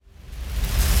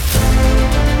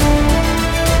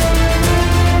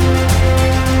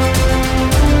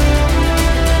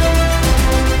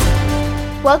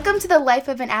Welcome to the Life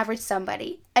of an Average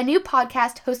Somebody, a new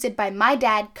podcast hosted by my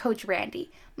dad, Coach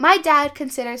Randy. My dad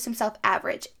considers himself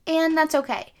average, and that's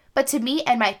okay. But to me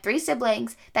and my 3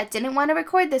 siblings that didn't want to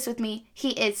record this with me,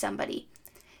 he is somebody.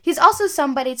 He's also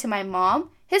somebody to my mom,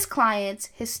 his clients,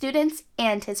 his students,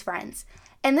 and his friends.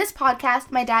 In this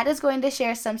podcast, my dad is going to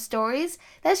share some stories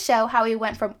that show how he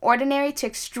went from ordinary to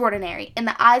extraordinary in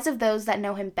the eyes of those that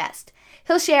know him best.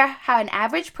 He'll share how an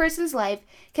average person's life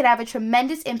can have a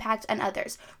tremendous impact on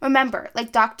others. Remember,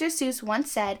 like Dr. Seuss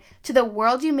once said, to the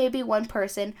world you may be one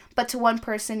person, but to one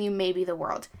person you may be the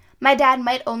world. My dad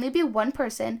might only be one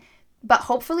person, but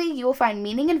hopefully you will find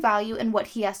meaning and value in what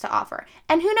he has to offer.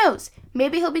 And who knows,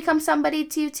 maybe he'll become somebody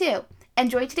to you too.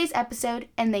 Enjoy today's episode,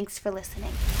 and thanks for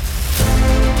listening.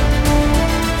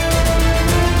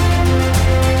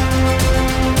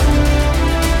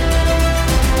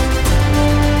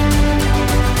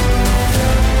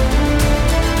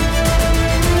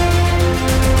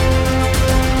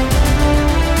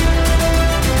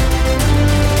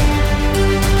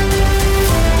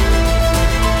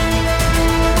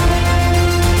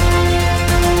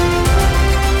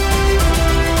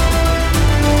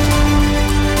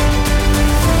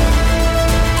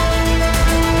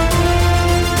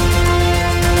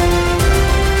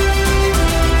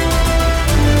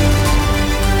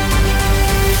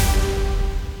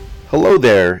 Hello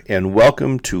there, and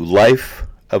welcome to Life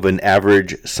of an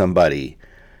Average Somebody.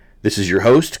 This is your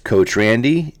host, Coach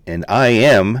Randy, and I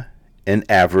am an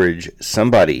average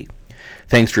somebody.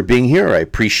 Thanks for being here. I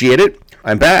appreciate it.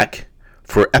 I'm back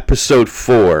for episode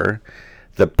 4,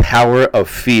 The Power of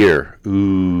Fear.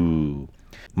 Ooh.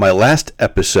 My last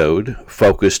episode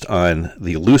focused on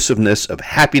the elusiveness of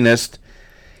happiness,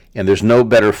 and there's no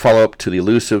better follow-up to the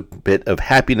elusive bit of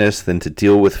happiness than to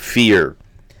deal with fear.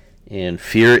 And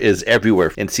fear is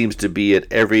everywhere and seems to be at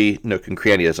every nook and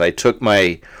cranny. As I took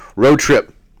my road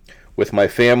trip with my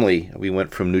family, we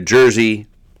went from New Jersey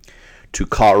to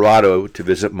Colorado to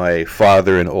visit my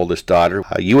father and oldest daughter.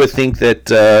 You would think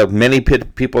that many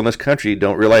people in this country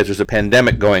don't realize there's a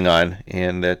pandemic going on,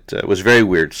 and that was very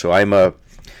weird. So I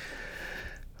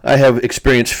have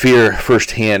experienced fear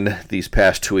firsthand these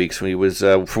past 2 weeks. We was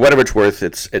for whatever it's worth,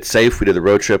 it's safe. We did the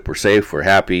road trip. We're safe. We're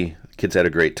happy. The kids had a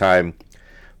great time.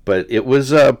 But it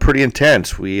was pretty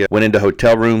intense. We went into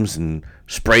hotel rooms and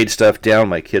sprayed stuff down.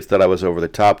 My kids thought I was over the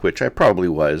top, which I probably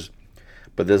was.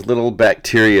 But this little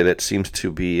bacteria that seems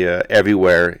to be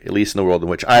everywhere, at least in the world in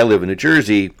which I live in New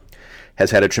Jersey, has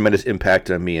had a tremendous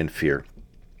impact on me and fear.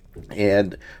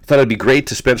 And I thought it would be great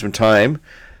to spend some time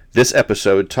this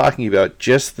episode talking about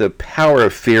just the power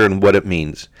of fear and what it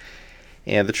means.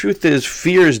 And the truth is,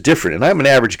 fear is different. And I'm an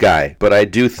average guy, but I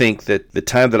do think that the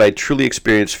time that I truly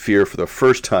experienced fear for the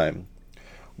first time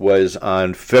was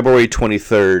on February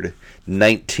 23rd,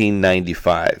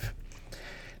 1995.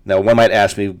 Now, one might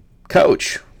ask me,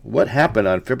 Coach, what happened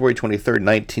on February 23rd,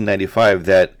 1995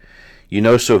 that you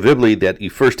know so vividly that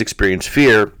you first experienced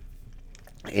fear?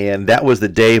 And that was the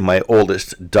day my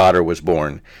oldest daughter was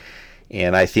born.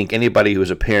 And I think anybody who is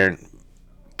a parent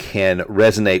can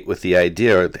resonate with the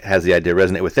idea, or has the idea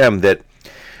resonate with them, that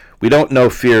we don't know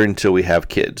fear until we have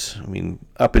kids. I mean,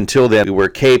 up until then, we wear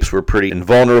capes, we're pretty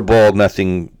invulnerable,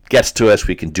 nothing gets to us,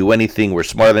 we can do anything, we're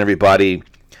smarter than everybody.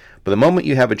 But the moment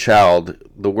you have a child,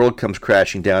 the world comes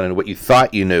crashing down, and what you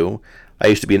thought you knew, I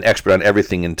used to be an expert on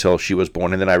everything until she was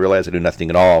born, and then I realized I knew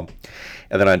nothing at all.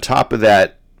 And then on top of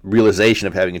that realization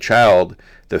of having a child,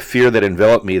 the fear that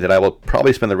enveloped me that I will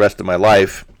probably spend the rest of my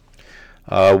life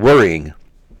worrying.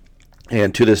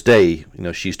 And to this day,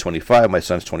 she's 25, my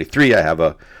son's 23, I have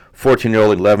a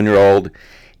 14-year-old, 11-year-old,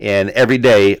 and every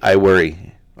day I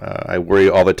worry. I worry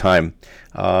all the time.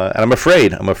 And I'm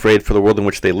afraid. I'm afraid for the world in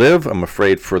which they live. I'm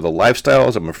afraid for the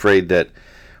lifestyles. I'm afraid that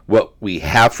what we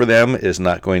have for them is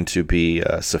not going to be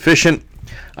sufficient.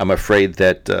 I'm afraid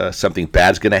that something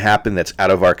bad's going to happen that's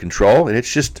out of our control. And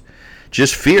it's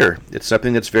just fear. It's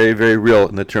something that's very, very real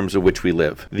in the terms of which we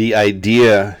live. The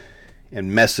idea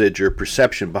and message or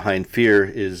perception behind fear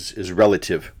is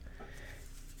relative.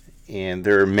 And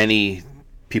there are many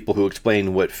people who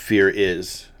explain what fear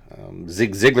is.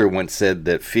 Zig Ziglar once said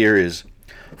that fear is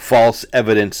false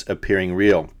evidence appearing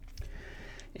real.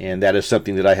 And that is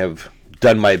something that I have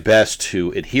done my best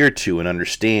to adhere to and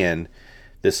understand,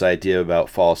 this idea about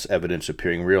false evidence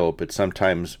appearing real. But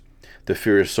sometimes the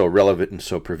fear is so relevant and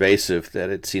so pervasive that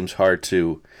it seems hard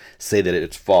to say that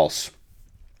it's false.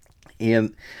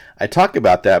 And I talk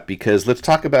about that because let's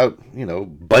talk about,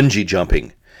 bungee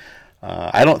jumping.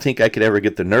 I don't think I could ever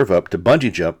get the nerve up to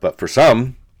bungee jump, but for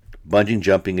some, bungee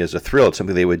jumping is a thrill. It's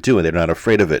something they would do, and they're not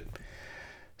afraid of it.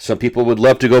 Some people would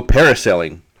love to go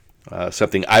parasailing.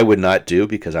 Something I would not do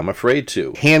because I'm afraid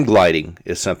to. Hand gliding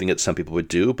is something that some people would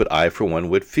do, but I, for one,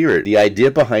 would fear it. The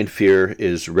idea behind fear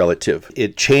is relative.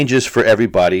 It changes for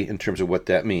everybody in terms of what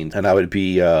that means. And I would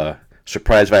be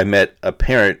surprised if I met a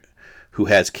parent who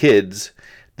has kids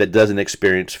that doesn't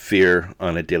experience fear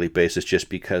on a daily basis just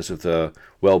because of the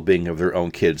well-being of their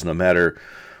own kids, no matter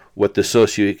what the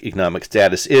socioeconomic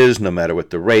status is, no matter what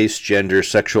the race, gender,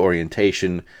 sexual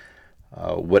orientation,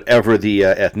 whatever the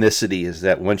ethnicity is,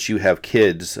 that once you have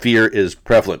kids, fear is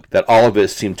prevalent, that all of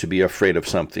us seem to be afraid of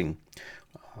something.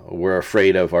 We're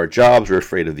afraid of our jobs, we're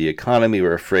afraid of the economy,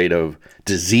 we're afraid of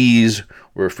disease,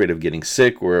 we're afraid of getting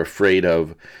sick, we're afraid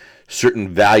of certain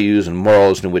values and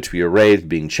morals in which we are raised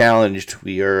being challenged.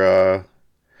 We are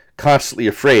constantly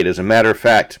afraid. As a matter of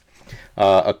fact,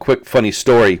 a quick funny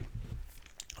story.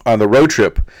 On the road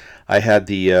trip, I had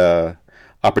the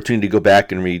opportunity to go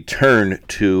back and return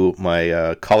to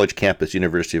my college campus,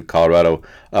 University of Colorado,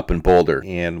 up in Boulder.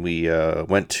 And we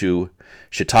went to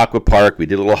Chautauqua Park. We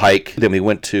did a little hike. Then we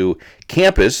went to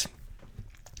campus.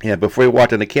 And before we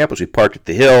walked onto campus, we parked at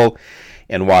the hill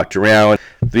and walked around.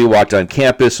 We walked on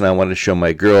campus, and I wanted to show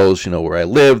my girls, where I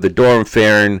live, the dorm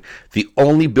fare. And the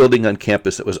only building on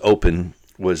campus that was open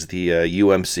was the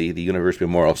UMC, the University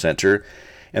Memorial Center,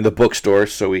 and the bookstore.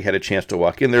 So we had a chance to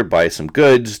walk in there, buy some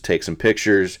goods, take some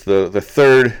pictures. The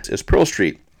third is Pearl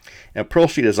Street. And Pearl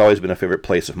Street has always been a favorite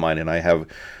place of mine, and I have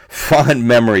fond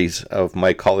memories of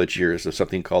my college years of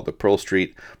something called the Pearl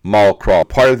Street Mall Crawl.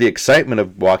 Part of the excitement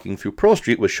of walking through Pearl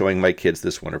Street was showing my kids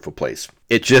this wonderful place.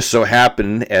 It just so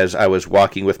happened, as I was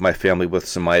walking with my family with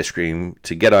some ice cream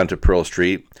to get onto Pearl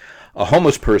Street, a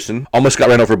homeless person almost got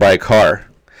run over by a car.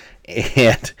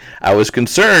 And I was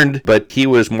concerned, but he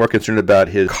was more concerned about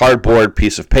his cardboard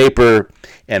piece of paper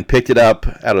and picked it up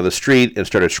out of the street and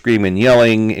started screaming,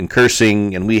 yelling, and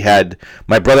cursing. And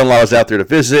my brother-in-law was out there to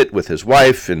visit with his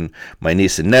wife and my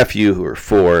niece and nephew, who are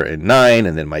 4 and 9,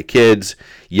 and then my kids,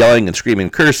 yelling and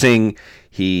screaming, cursing.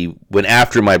 He went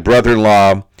after my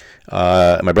brother-in-law.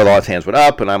 My brother-in-law's hands went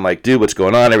up, and I'm like, dude, what's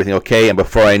going on? Everything okay? And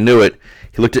before I knew it,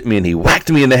 he looked at me and he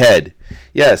whacked me in the head.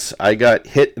 Yes, I got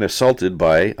hit and assaulted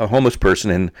by a homeless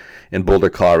person in Boulder,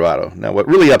 Colorado. Now, what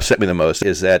really upset me the most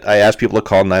is that I asked people to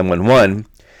call 911,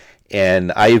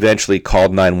 and I eventually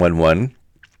called 911.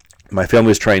 My family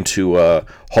was trying to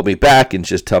hold me back and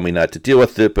just tell me not to deal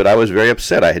with it, but I was very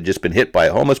upset. I had just been hit by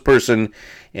a homeless person,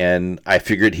 and I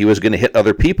figured he was going to hit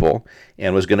other people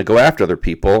and was going to go after other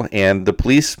people, and the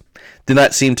police did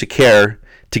not seem to care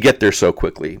to get there so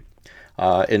quickly.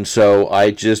 And so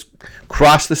I just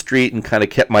crossed the street and kind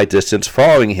of kept my distance,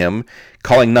 following him,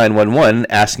 calling 911,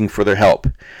 asking for their help.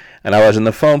 And I was on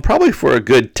the phone probably for a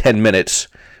good 10 minutes,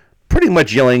 pretty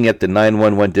much yelling at the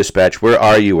 911 dispatch, where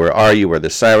are you, where are you, where are the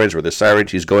sirens, where are the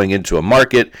sirens? He's going into a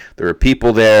market, there are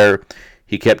people there.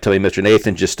 He kept telling me, Mr.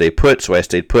 Nathan, just stay put, so I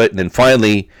stayed put. And then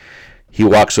finally, he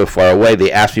walked so far away,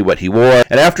 they asked me what he wore.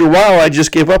 And after a while, I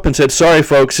just gave up and said, sorry,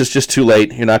 folks, it's just too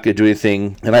late. You're not going to do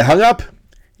anything. And I hung up.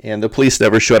 And the police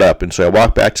never showed up. And so I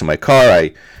walked back to my car.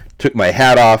 I took my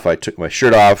hat off. I took my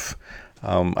shirt off.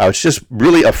 I was just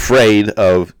really afraid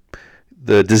of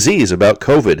the disease about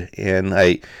COVID. And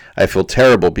I feel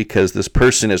terrible because this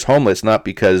person is homeless, not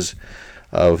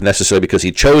necessarily because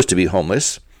he chose to be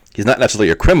homeless. He's not necessarily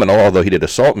a criminal, although he did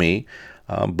assault me.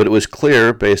 But it was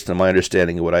clear, based on my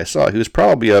understanding of what I saw, he was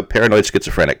probably a paranoid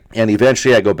schizophrenic. And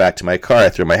eventually I go back to my car, I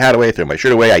throw my hat away, I throw my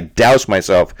shirt away, I douse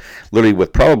myself literally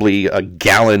with probably a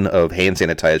gallon of hand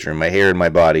sanitizer in my hair and my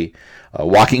body,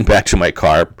 walking back to my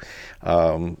car.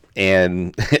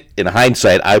 And in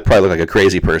hindsight, I probably looked like a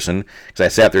crazy person because I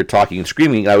sat there talking and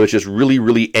screaming. I was just really,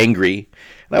 really angry.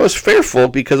 And I was fearful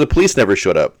because the police never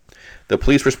showed up. The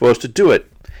police were supposed to do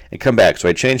it and come back. So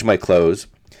I changed my clothes.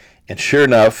 And sure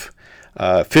enough,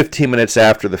 15 minutes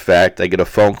after the fact, I get a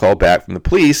phone call back from the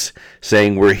police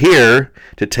saying, we're here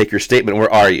to take your statement.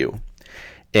 Where are you?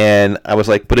 And I was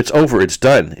like, but it's over. It's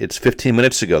done. It's 15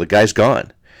 minutes ago. The guy's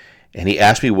gone. And he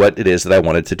asked me what it is that I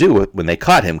wanted to do when they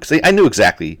caught him. Because I knew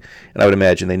exactly, and I would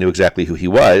imagine they knew exactly who he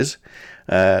was.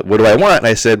 What do I want? And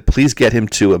I said, please get him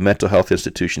to a mental health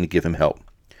institution to give him help.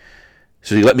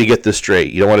 So he let me get this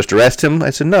straight. You don't want us to arrest him? I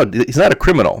said, no, he's not a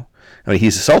criminal. I mean,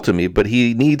 he's assaulted me, but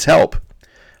he needs help.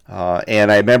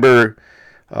 And I remember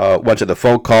once at the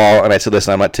phone call, and I said,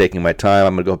 listen, I'm not taking my time.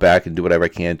 I'm going to go back and do whatever I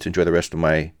can to enjoy the rest of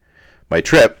my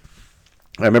trip.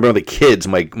 I remember the kids,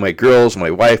 my girls,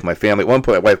 my wife, my family. At one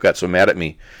point, my wife got so mad at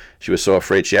me. She was so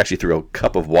afraid she actually threw a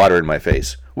cup of water in my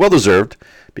face. Well deserved,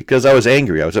 because I was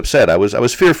angry. I was upset. I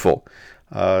was fearful.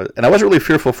 And I wasn't really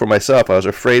fearful for myself. I was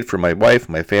afraid for my wife,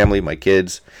 my family, my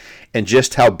kids, and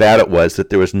just how bad it was that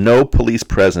there was no police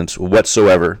presence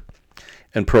whatsoever.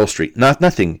 and Pearl Street.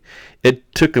 Nothing.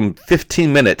 It took them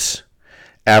 15 minutes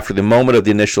after the moment of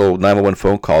the initial 911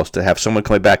 phone calls to have someone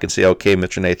come back and say, okay,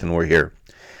 Mr. Nathan, we're here.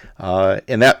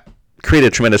 And that created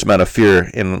a tremendous amount of fear.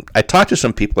 And I talked to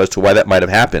some people as to why that might have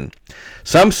happened.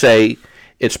 Some say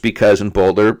it's because in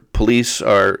Boulder, police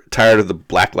are tired of the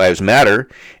Black Lives Matter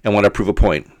and want to prove a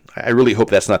point. I really hope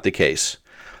that's not the case.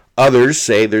 Others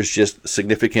say there's just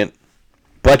significant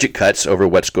budget cuts over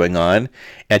what's going on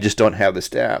and just don't have the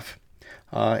staff.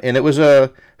 And it was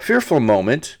a fearful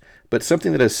moment, but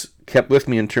something that has kept with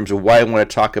me in terms of why I want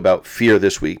to talk about fear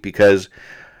this week, because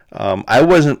I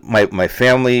wasn't, my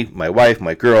family, my wife,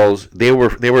 my girls, they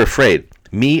were afraid.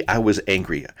 Me, I was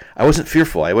angry. I wasn't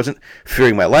fearful. I wasn't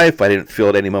fearing my life. I didn't feel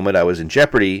at any moment I was in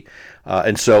jeopardy.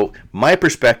 And so my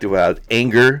perspective was out of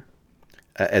anger,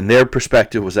 and their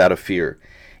perspective was out of fear.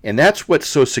 And that's what's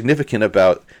so significant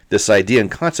about this idea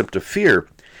and concept of fear.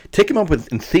 Take a moment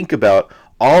and think about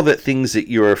all the things that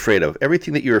you're afraid of,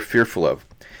 everything that you're fearful of.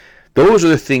 Those are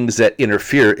the things that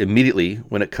interfere immediately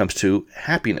when it comes to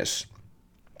happiness.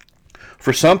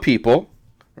 For some people,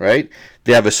 right,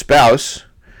 they have a spouse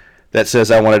that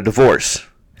says, I want a divorce.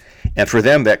 And for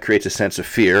them, that creates a sense of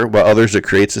fear, while others, it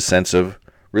creates a sense of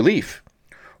relief.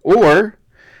 Or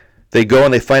they go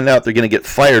and they find out they're going to get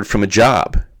fired from a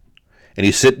job. And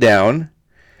you sit down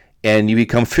and you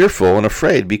become fearful and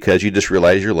afraid because you just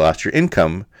realize you lost your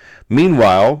income.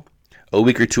 Meanwhile, a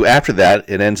week or two after that,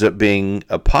 it ends up being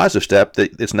a positive step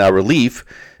that it's now relief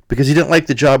because you didn't like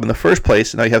the job in the first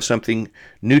place and now you have something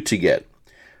new to get.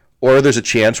 Or there's a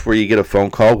chance where you get a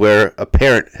phone call where a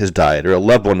parent has died or a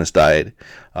loved one has died,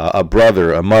 a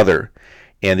brother, a mother,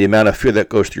 and the amount of fear that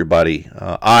goes through your body.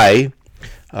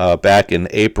 Back in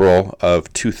April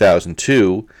of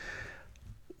 2002,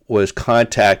 was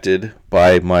contacted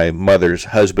by my mother's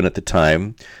husband at the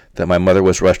time that my mother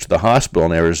was rushed to the hospital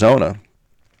in Arizona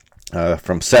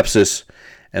from sepsis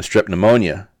and strep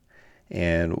pneumonia,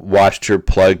 and watched her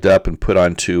plugged up and put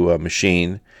onto a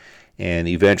machine, and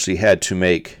eventually had to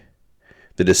make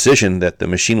the decision that the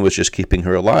machine was just keeping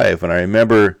her alive. And I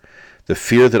remember the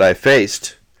fear that I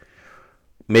faced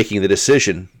making the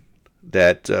decision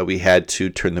that we had to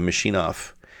turn the machine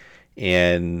off.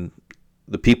 And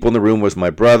the people in the room was my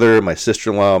brother, my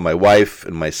sister-in-law, my wife,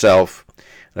 and myself,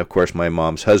 and of course my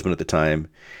mom's husband at the time.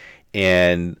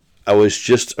 And I was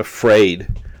just afraid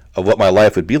of what my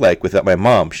life would be like without my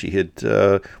mom.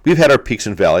 We've had our peaks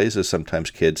and valleys, as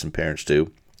sometimes kids and parents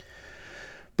do.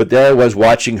 But there I was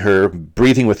watching her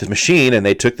breathing with the machine, and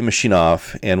they took the machine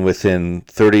off, and within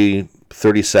 30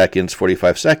 seconds,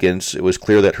 45 seconds, it was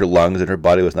clear that her lungs and her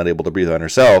body was not able to breathe on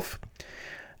herself.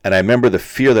 And I remember the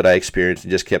fear that I experienced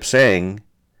and just kept saying,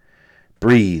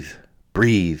 breathe,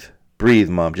 breathe, breathe,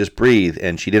 Mom, just breathe.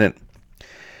 And she didn't.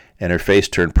 And her face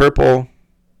turned purple.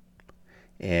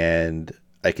 And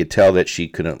I could tell that she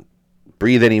couldn't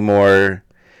breathe anymore.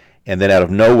 And then out of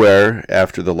nowhere,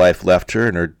 after the life left her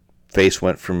and her face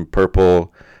went from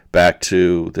purple back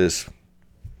to this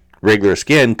regular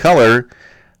skin color,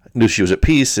 I knew she was at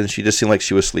peace, and she just seemed like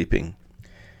she was sleeping.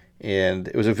 And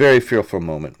it was a very fearful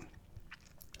moment.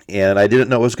 And I didn't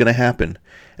know what was going to happen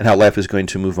and how life is going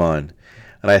to move on.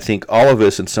 And I think all of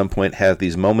us at some point have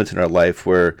these moments in our life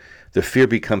where the fear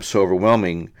becomes so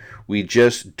overwhelming, we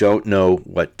just don't know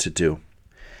what to do.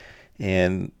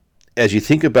 And as you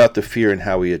think about the fear and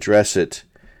how we address it,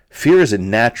 fear is a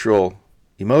natural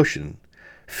emotion.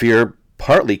 Fear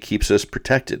partly keeps us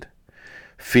protected.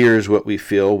 Fear is what we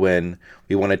feel when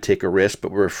we want to take a risk,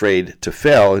 but we're afraid to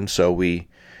fail, and so we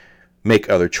make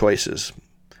other choices.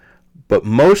 But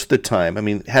most of the time,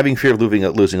 having fear of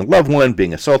losing a loved one,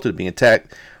 being assaulted, being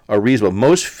attacked, are reasonable.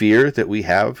 Most fear that we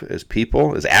have as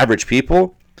people, as average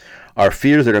people, are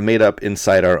fears that are made up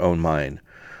inside our own mind.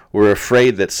 We're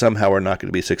afraid that somehow we're not going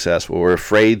to be successful. We're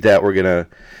afraid that we're going to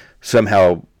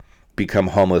somehow become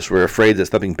homeless. We're afraid that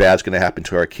something bad's going to happen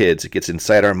to our kids. It gets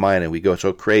inside our mind and we go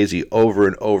so crazy over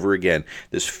and over again.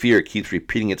 This fear keeps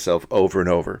repeating itself over and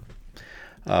over,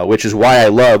 which is why I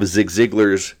love Zig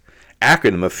Ziglar's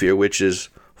acronym of fear, which is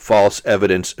false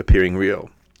evidence appearing real.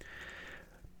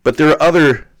 But there are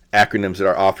other acronyms that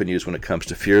are often used when it comes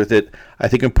to fear that I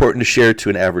think are important to share to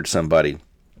an average somebody.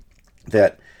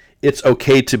 That it's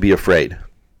okay to be afraid.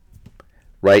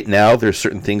 Right now, there's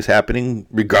certain things happening,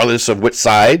 regardless of which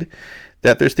side,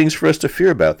 that there's things for us to fear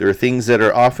about. There are things that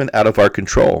are often out of our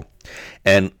control.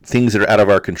 And things that are out of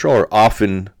our control are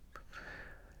often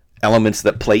elements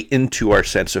that play into our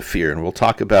sense of fear. And we'll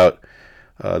talk about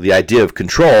the idea of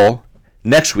control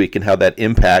next week and how that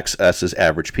impacts us as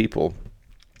average people.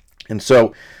 And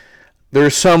so there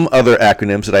are some other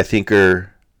acronyms that I think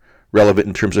are relevant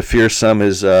in terms of fear. Some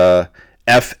is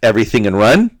F, everything and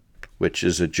run, which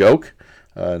is a joke,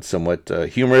 somewhat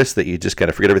humorous, that you just kind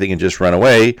of forget everything and just run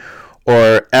away,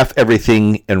 or F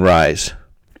everything and rise.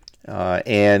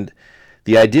 And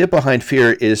the idea behind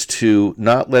fear is to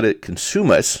not let it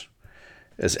consume us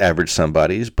as average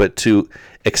somebodies, but to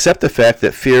accept the fact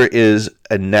that fear is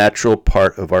a natural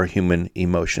part of our human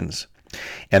emotions.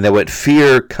 And that when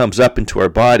fear comes up into our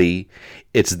body,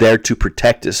 it's there to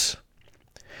protect us.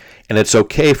 And it's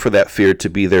okay for that fear to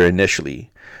be there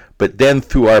initially. But then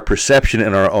through our perception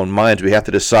in our own minds, we have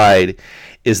to decide,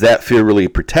 is that fear really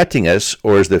protecting us,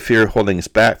 or is the fear holding us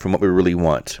back from what we really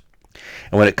want?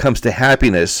 And when it comes to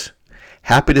happiness,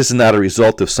 happiness is not a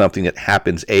result of something that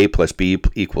happens. A plus B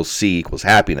equals C equals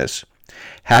happiness.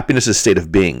 Happiness is a state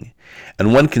of being.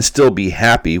 And one can still be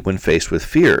happy when faced with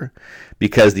fear,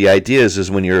 because the idea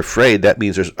is when you're afraid, that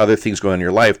means there's other things going on in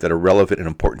your life that are relevant and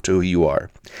important to who you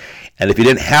are. And if you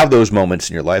didn't have those moments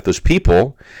in your life, those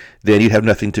people, then you'd have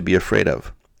nothing to be afraid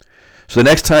of. So the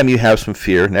next time you have some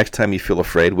fear, next time you feel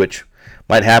afraid, which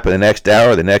might happen the next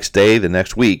hour, the next day, the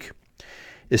next week,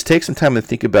 is take some time and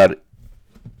think about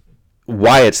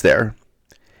why it's there.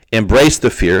 Embrace the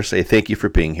fear, say thank you for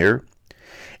being here,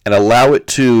 and allow it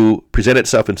to present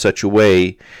itself in such a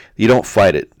way that you don't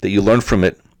fight it, that you learn from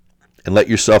it, and let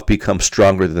yourself become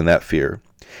stronger than that fear.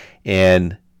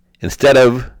 And instead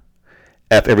of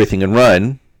F everything and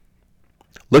run,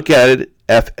 look at it,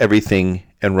 F everything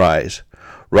and rise.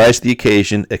 Rise to the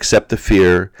occasion, accept the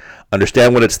fear,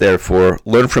 understand what it's there for,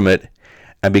 learn from it,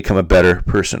 and become a better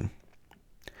person.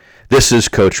 This is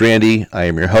Coach Randy. I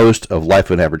am your host of Life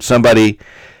of an Average Somebody.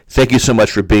 Thank you so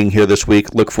much for being here this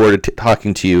week. Look forward to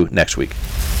talking to you next week.